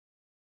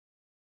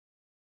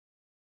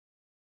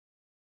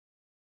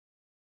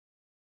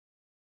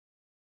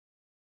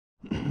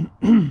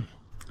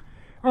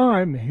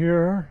I'm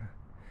here,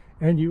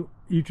 and you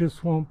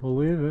just won't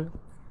believe it.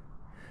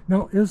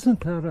 Now,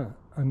 isn't that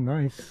a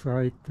nice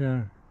sight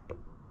there?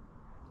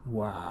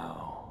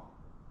 Wow.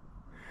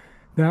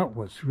 That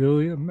was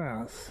really a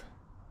mess.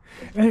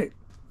 Hey,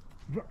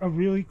 a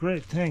really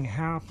great thing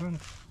happened.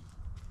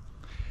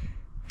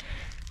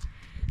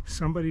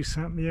 Somebody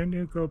sent me a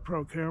new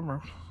GoPro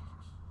camera.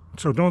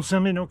 So don't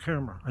send me no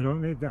camera. I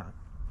don't need that.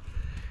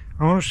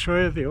 I want to show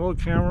you the old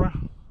camera.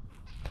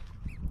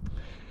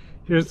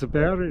 Here's the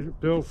battery that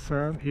Bill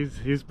sent.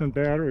 He's been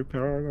battery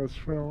powering us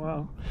for a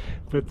while.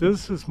 But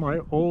this is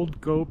my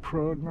old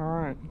GoPro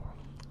 9.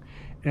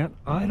 And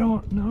I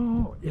don't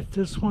know if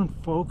this one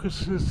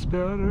focuses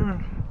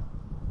better,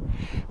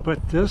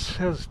 but this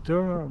has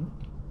done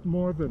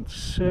more than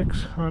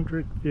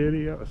 600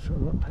 videos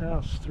in the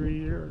past 3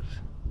 years.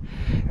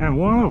 And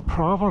one of the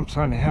problems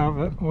I'm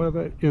having with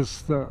it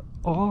is the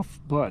off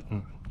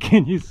button.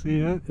 Can you see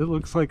it? It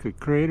looks like a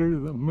crater to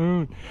the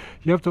moon.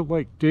 You have to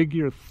like dig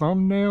your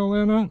thumbnail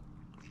in it.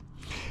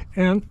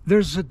 And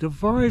there's a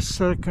device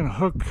that I can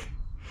hook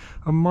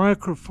a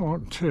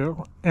microphone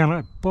to, and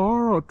I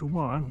borrowed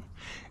one,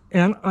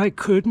 and I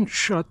couldn't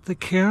shut the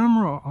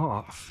camera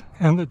off.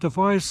 And the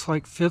device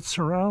like fits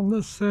around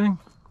this thing.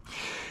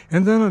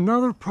 And then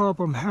another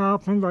problem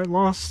happened. I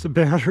lost the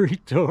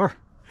battery door.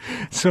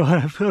 So when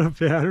I put a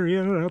battery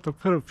in it, I have to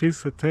put a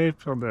piece of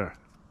tape on there.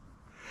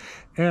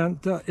 And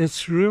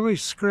it's really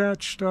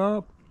scratched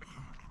up.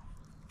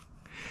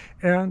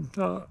 And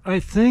I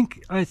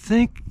think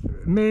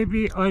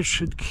maybe I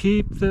should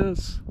keep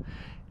this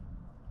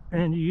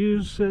and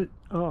use it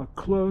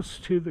close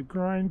to the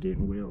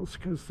grinding wheels,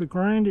 because the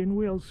grinding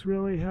wheels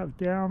really have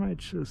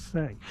damaged this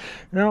thing.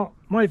 Now,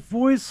 my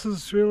voice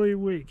is really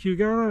weak. You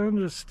gotta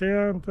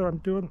understand that I'm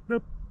doing...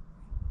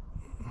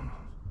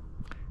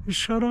 It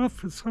shut off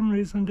for some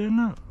reason, didn't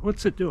it?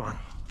 What's it doing?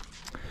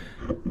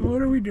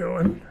 What are we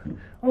doing?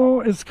 Oh,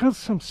 it's got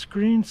some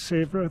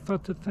screensaver. I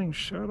thought the thing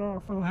shut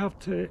off. I'll have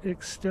to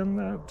extend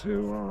that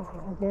to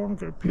a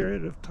longer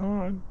period of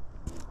time.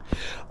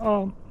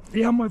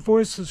 Yeah, my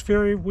voice is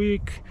very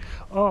weak.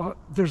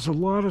 There's a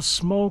lot of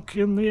smoke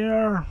in the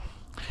air,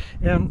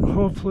 and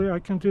hopefully I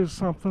can do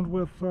something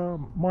with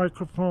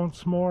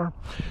microphones more.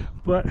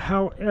 But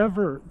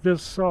however,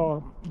 this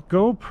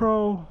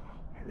GoPro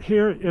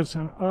here is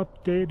an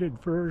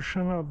updated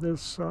version of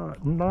this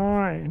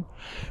 9,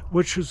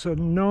 which is a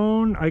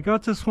known... I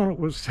got this when it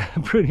was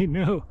pretty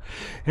new,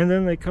 and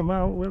then they come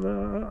out with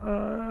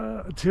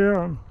a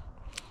 10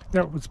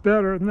 that was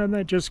better, and then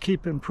they just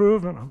keep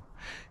improving them.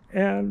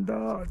 And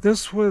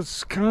this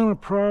was kind of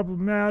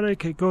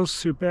problematic. It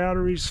goes through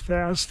batteries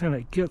fast, and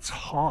it gets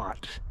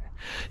hot.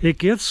 It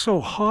gets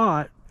so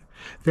hot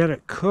that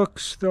it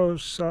cooks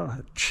those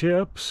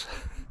chips.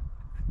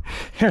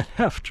 And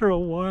after a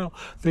while,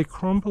 they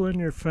crumble in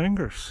your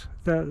fingers.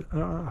 That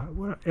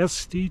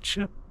SD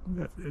chip,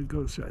 it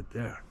goes right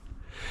there.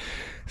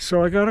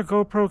 So I got a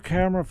GoPro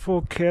camera,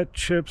 full kit,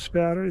 chips,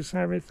 batteries,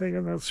 and everything,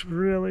 and that's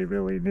really,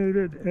 really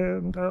needed.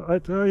 And I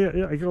tell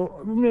you, I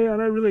go, man,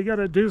 I really got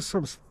to do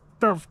some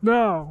stuff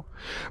now.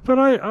 But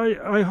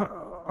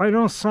I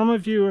know some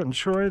of you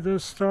enjoy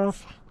this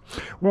stuff.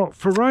 Well,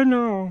 for right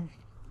now,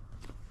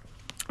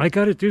 I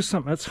got to do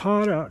something. It's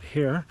hot out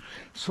here,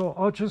 so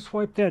I'll just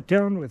wipe that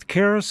down with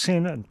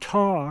kerosene and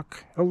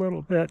talk a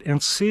little bit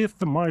and see if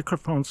the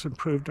microphone's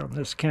improved on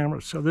this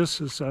camera. So this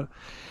is a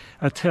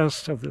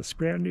test of this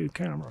brand new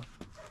camera.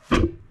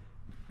 And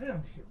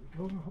here we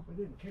go. I hope I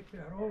didn't kick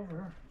that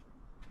over.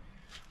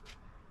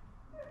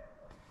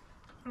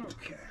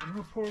 Okay, I'm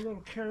going to pour a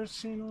little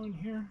kerosene on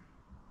here.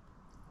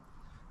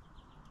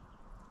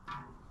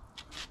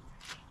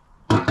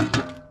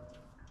 A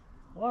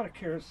lot of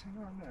kerosene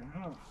on there,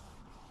 huh?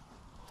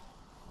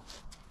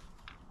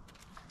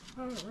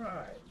 All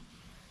right.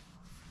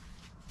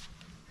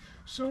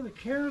 So the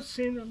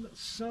kerosene in the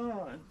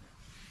sun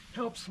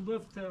helps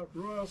lift that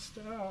rust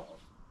out.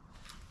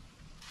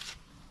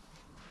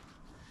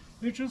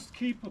 You just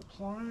keep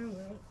applying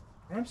it.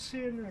 I'm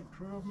seeing an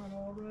improvement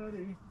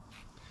already.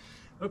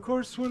 Of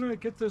course, when I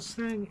get this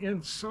thing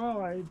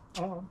inside,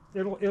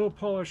 it'll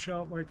polish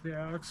out like the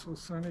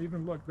axles and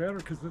even look better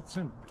because it's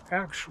in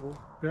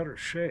actual better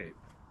shape.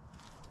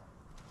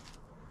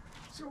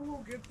 So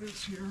we'll get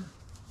this here.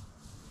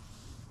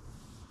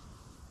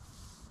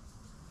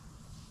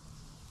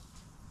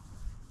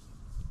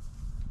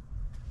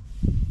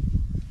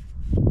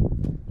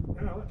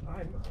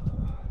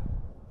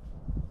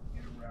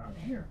 Get around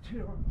here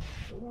too.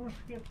 Don't want to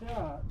forget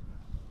that.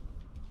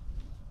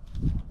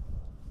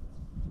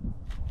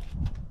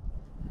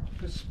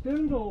 The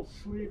spindle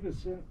sleeve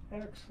is in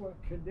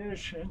excellent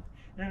condition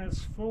and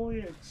it's fully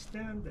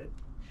extended.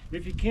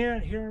 If you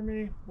can't hear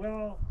me,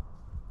 well,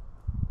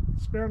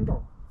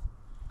 spindle.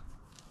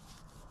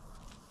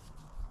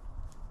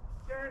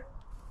 Okay,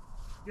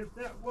 get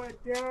that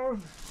wiped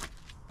down.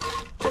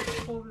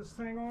 Pull this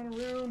thing on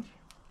around.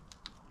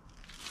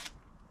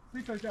 I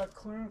think I got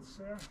clearance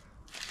there.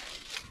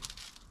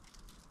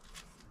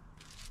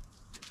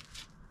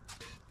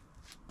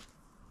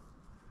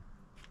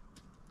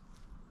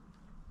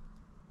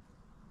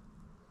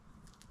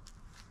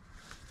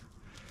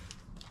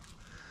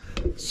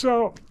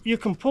 So you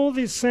can pull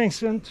these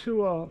things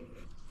into a,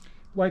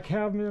 like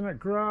have them in a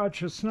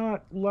garage. It's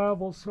not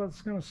level, so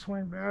it's going to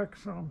swing back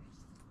some.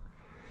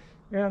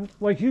 And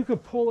like you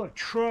could pull a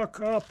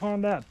truck up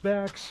on that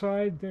back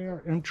side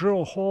there and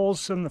drill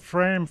holes in the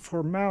frame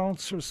for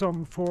mounts or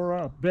something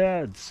for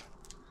beds.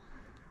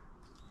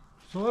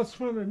 So that's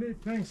one of the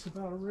neat things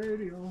about a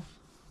radio.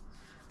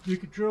 You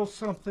could drill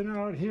something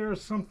out here,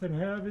 something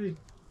heavy,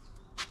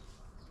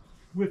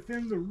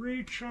 within the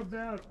reach of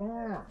that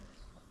arm.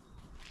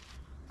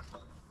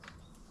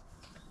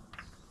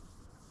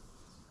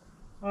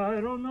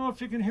 I don't know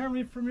if you can hear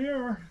me from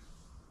here.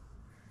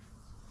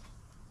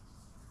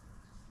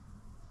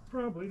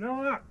 Probably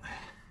not.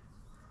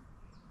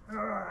 All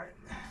right.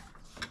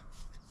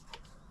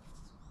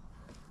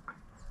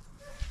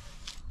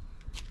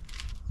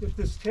 Get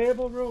this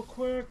table real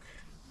quick.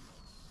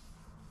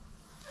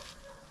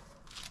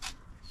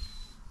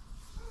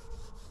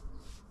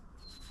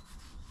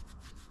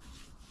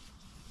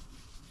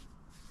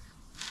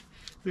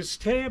 This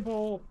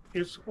table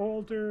is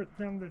older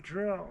than the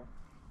drill.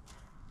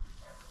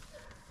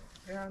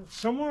 And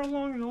somewhere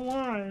along the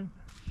line,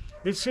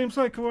 it seems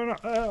like when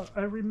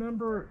I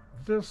remember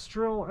this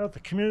drill at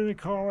the community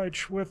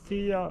college with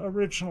the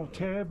original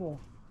table.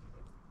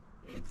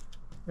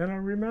 And I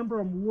remember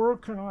them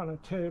working on a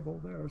table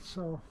there,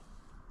 so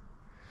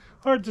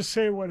hard to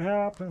say what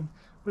happened.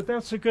 But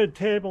that's a good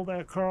table,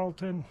 that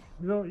Carlton.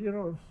 You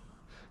know,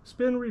 it's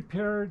been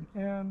repaired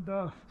and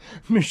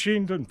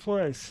machined in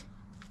place.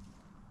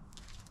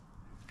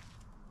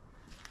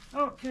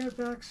 Okay,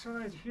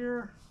 backside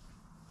here.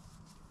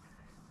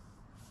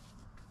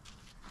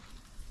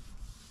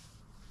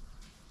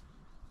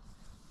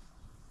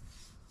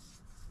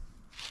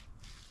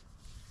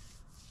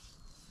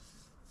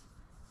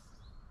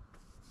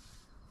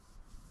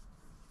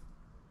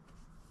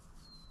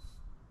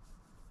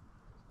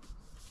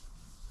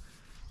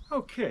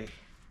 Okay,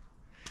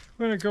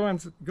 I'm going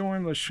to go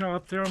in the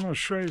shop there. I'm going to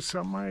show you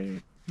something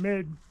I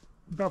made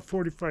about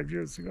 45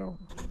 years ago.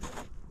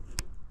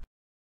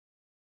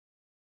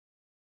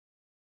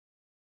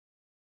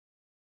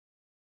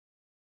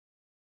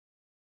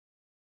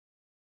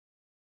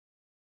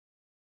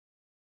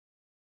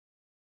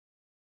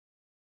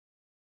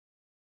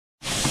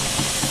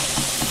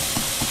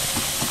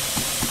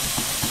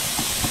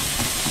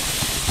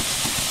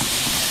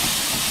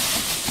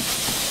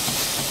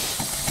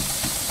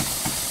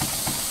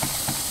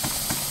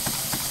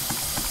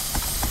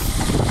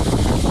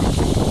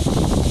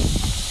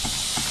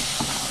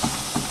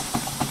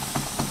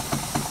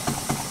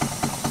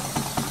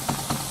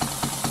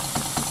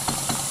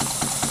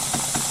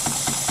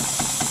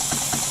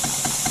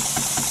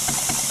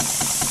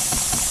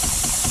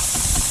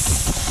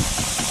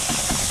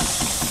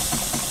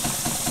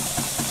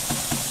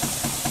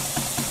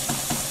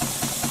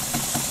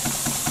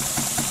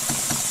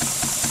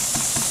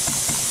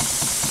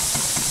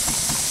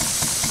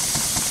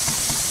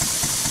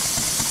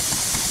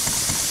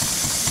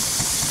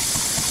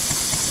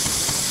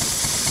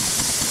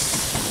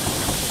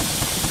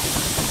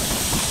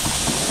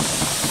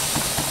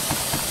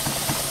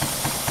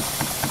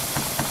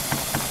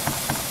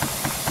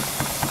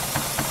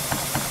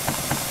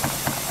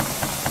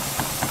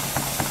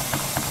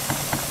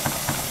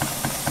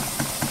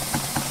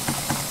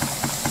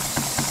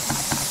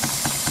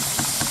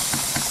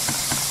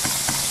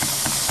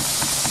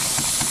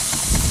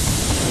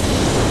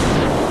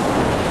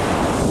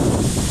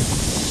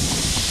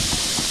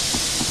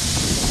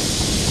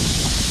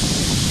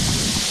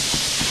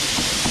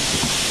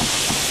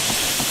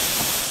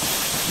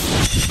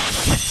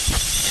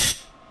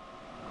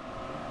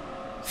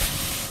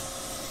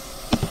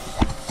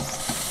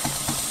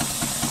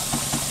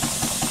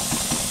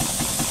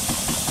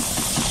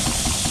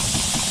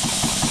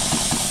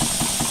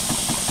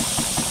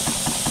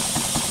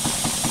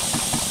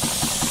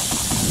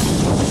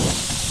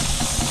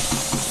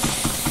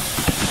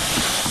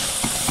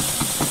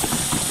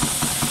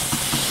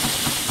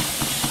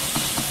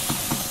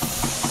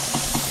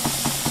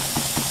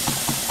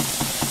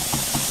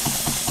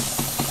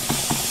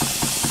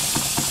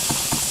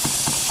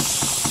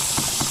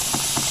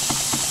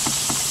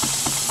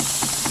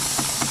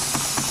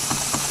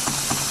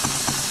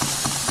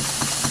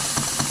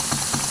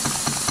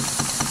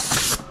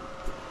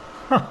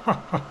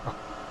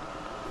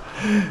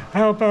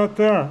 How about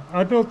that?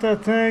 I built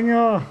that thing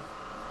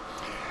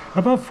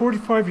about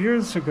 45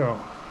 years ago.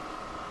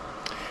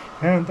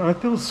 And I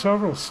built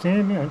several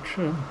steam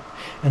engines.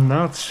 And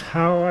that's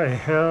how I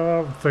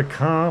have the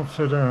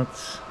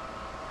confidence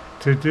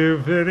to do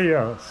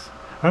videos.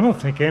 I don't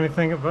think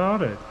anything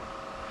about it.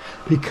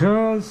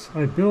 Because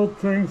I build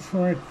things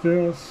like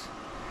this,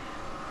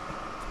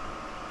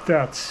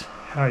 that's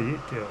how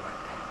you do it.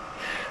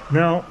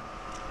 Now,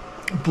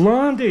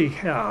 Blondie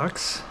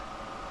Hacks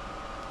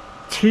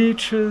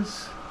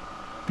teaches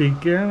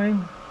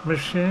beginning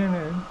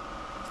machining,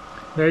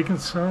 making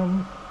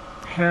some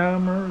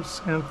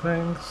hammers and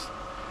things,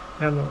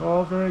 and they're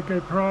all very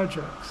good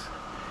projects.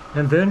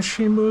 And then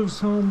she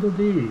moves on to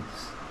these,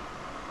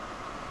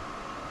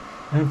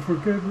 and for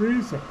good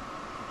reason.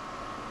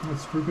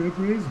 That's for good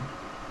reason.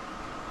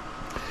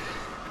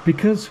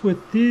 Because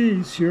with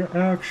these, you're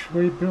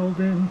actually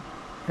building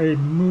a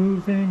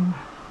moving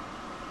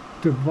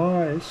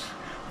device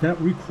that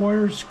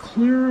requires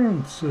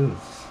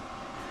clearances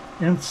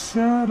and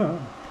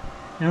setup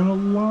and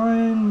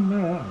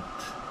alignment.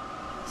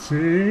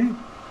 See?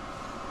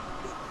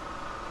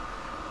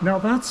 Now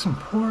that's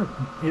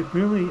important. It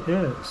really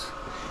is.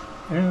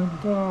 And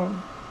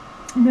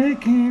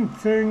making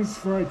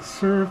things like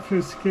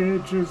surface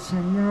gauges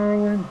and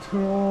knurling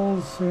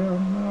tools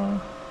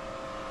and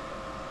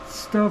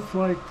stuff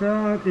like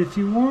that, if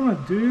you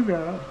want to do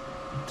that,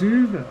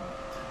 do that.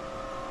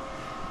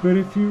 But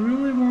if you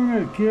really want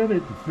to get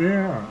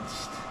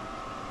advanced,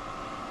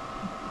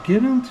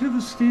 get into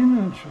the steam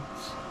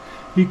engines,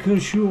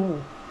 because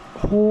you'll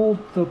hold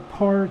the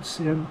parts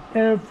in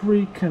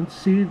every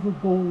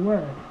conceivable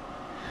way.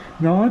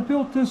 Now, I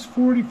built this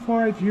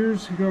 45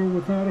 years ago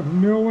without a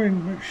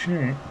milling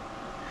machine.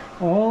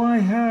 All I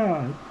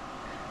had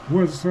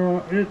was,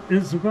 it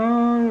is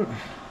about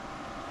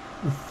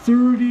a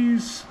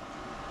 30s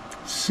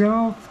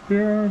South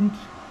Bend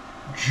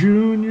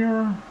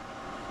Junior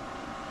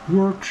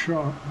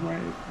workshop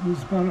lathe. It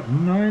was about a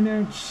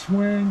 9-inch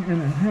swing,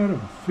 and it had a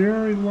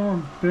very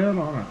long bed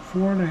on it,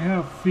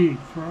 4.5 feet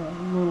for a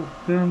little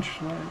bench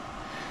lathe.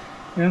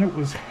 And it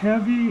was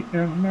heavy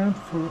and meant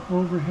for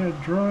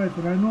overhead drive,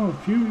 and I know a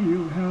few of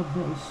you have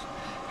those.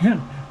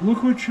 And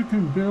look what you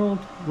can build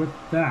with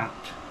that.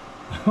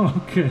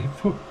 Okay.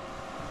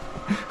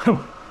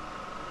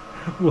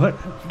 What?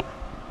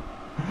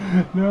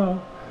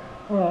 No.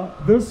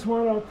 This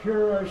one up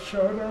here I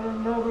showed at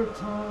another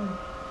time.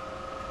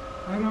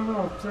 I don't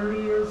know,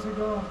 30 years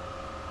ago.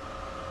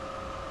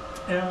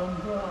 And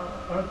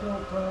I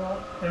built that,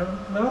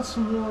 and that's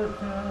more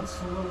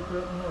advanced, a little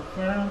bit more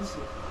fancy.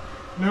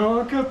 Now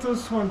I'll get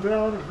this one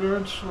down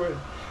eventually.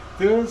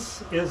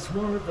 This is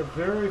one of the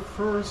very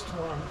first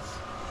ones,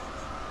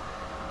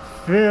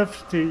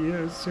 50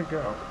 years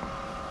ago.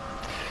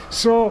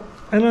 So,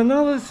 and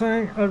another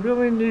thing I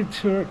really need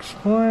to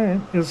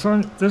explain is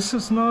this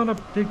is not a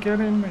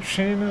beginning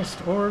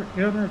machinist or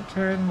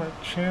entertainment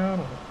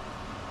channel.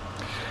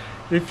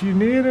 If you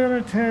need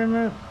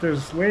entertainment,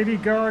 there's Lady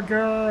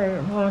Gaga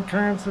and all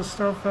kinds of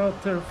stuff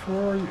out there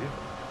for you.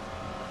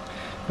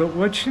 But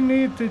what you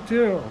need to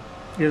do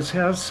is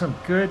have some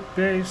good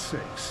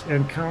basics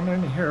and come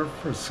in here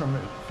for some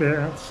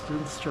advanced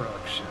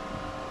instruction.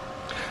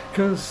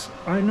 Because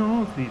I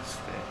know these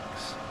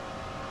things.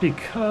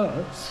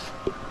 Because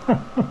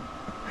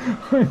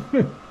I've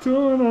been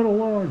doing it a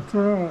long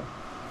time.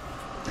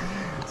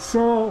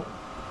 So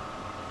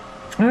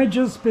I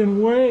just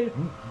been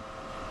waiting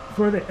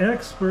for the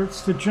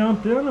experts to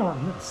jump in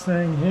on this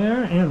thing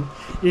here, and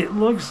it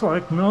looks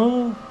like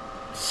no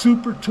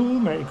super tool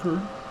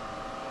maker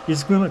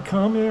is going to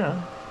come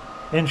in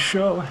and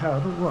show how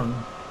to run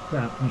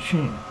that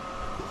machine.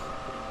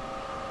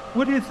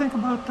 What do you think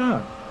about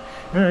that?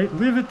 And I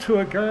leave it to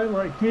a guy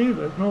like me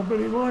that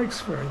nobody likes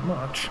very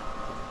much.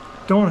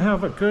 Don't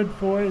have a good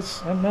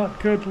voice, I'm not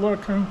good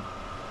looking.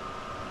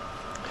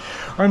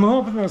 I'm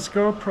hoping this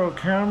GoPro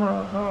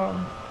camera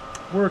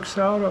works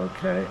out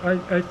okay.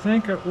 I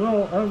think it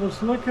will. I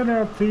was looking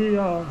at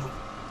the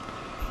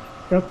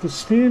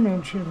steam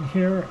engine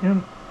here,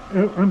 and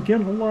I'm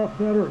getting a lot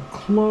better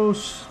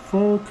close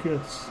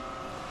focus.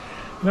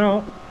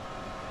 Now,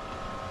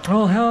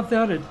 I'll have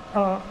that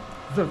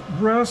the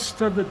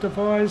rest of the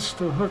device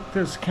to hook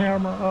this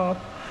camera up,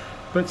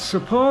 but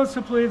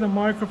supposedly the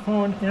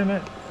microphone in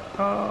it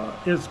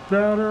is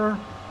better,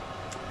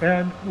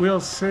 and we'll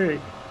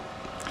see.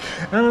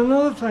 And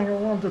another thing I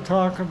wanted to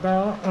talk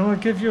about, I'm going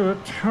to give you a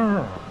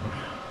term.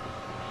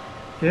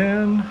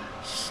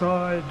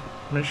 Inside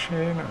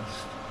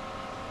machinist.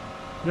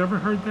 You ever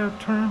heard that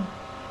term?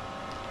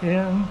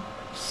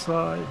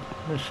 Inside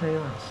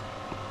machinist.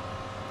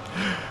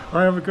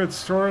 I have a good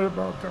story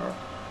about that.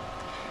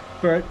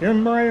 But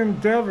in my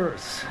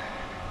endeavors,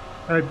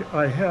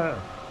 I have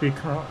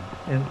become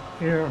an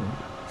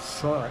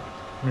inside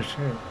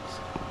machinist.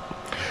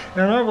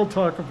 And I will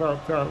talk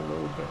about that a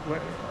little bit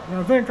later. And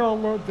I think I'll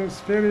load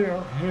this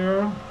video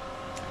here.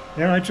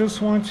 And I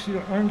just want you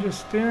to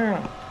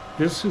understand,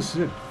 this is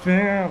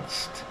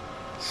advanced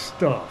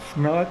stuff,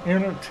 not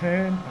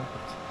entertainment.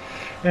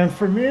 And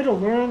for me to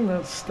learn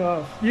this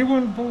stuff, you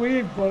wouldn't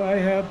believe what I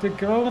had to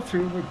go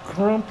through with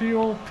grumpy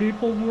old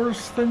people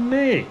worse than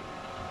me.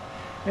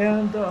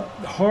 And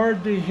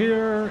hard to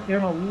hear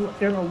in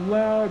a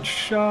loud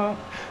shop,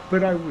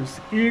 but I was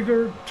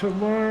eager to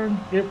learn.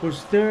 It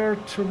was there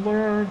to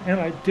learn, and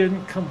I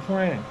didn't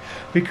complain.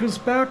 Because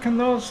back in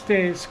those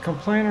days,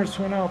 complainers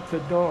went out the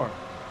door.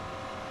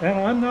 And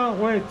I'm that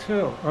way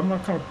too. I'm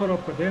not going to put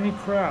up with any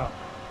crap.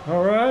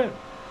 All right?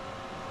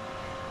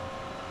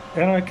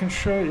 And I can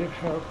show you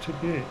how to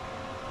be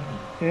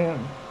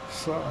an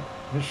inside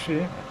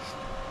machinist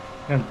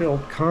and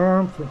build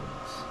confidence.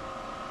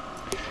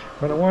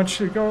 But I want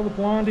you to go to the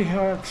Blondie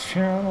Hacks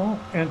channel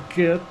and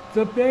get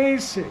the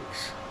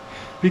basics.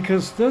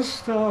 Because this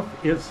stuff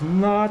is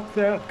not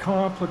that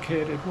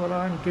complicated, what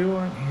I'm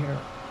doing here.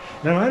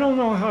 And I don't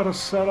know how to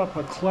set up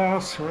a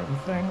classroom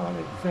thing on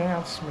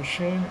advanced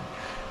machining.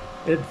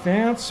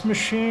 Advanced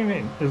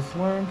machining is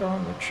learned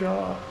on the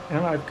job,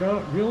 and I've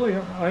got really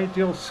an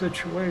ideal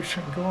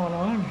situation going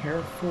on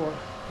here for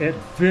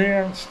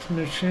advanced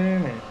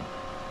machining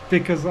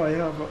because I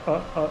have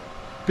a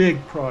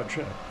big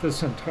project,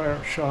 this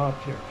entire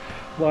shop here.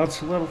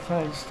 Lots of little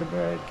things to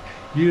make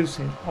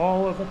using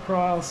all of the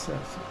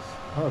processes,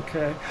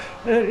 okay?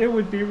 It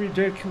would be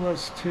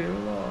ridiculous to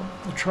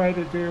try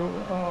to do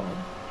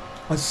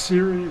a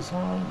series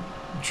on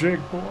jig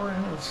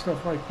boring and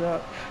stuff like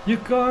that. You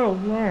gotta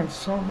learn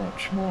so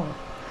much more.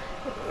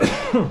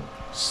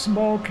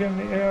 Smoke in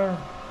the air,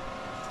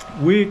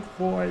 weak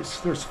voice,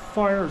 there's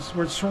fires,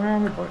 we're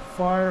surrounded by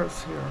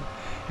fires here.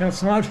 And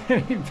it's not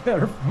any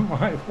better for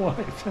my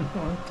life in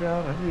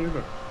Montana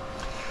either.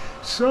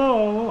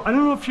 So, I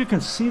don't know if you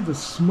can see the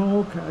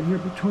smoke out here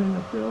between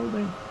the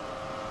building.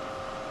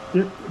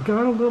 It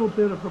got a little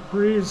bit of a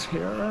breeze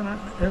here, and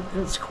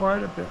it's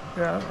quite a bit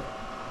better.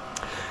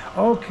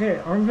 Okay,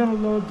 I'm going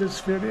to load this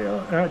video,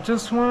 and I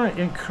just want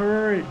to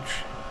encourage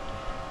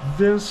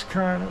this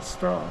kind of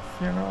stuff,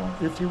 you know,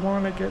 if you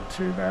want to get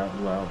to that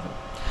level.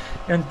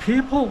 And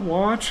people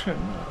watching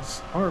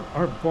this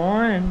are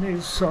buying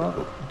these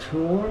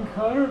tool and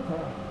cutter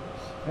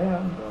grinders,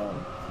 and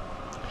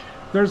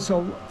there's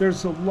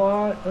a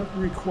lot of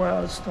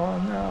requests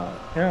on that,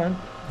 and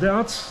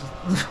that's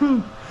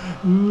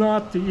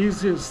not the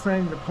easiest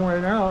thing to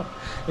point out.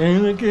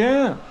 And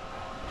again,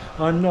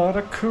 I'm not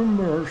a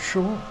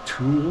commercial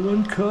tool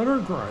and cutter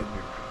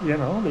grinder. You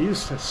know, they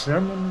used to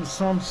send them to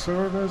some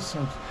service,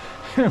 and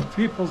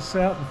people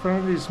sat in front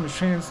of these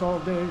machines all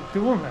day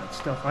doing that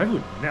stuff. I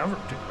would never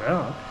do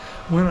that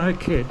when I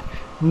could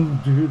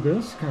do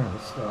this kind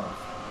of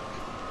stuff.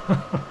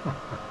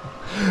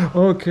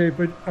 Okay,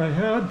 but I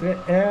had to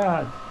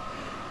add,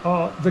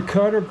 the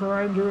cutter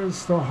grinder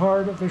is the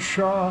heart of the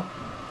shop,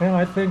 and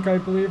I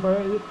believe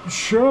I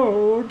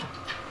showed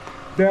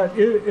that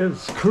it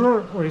is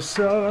currently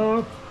set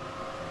up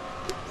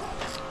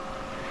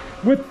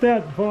with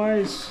that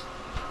vise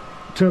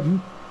to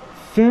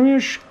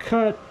finish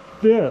cut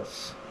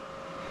this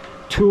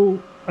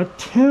to a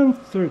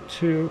 1/10 or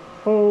 2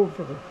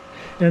 over,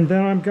 and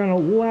then I'm going to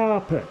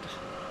lap it.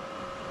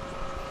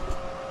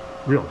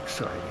 Real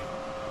exciting.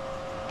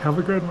 Have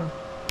a good one.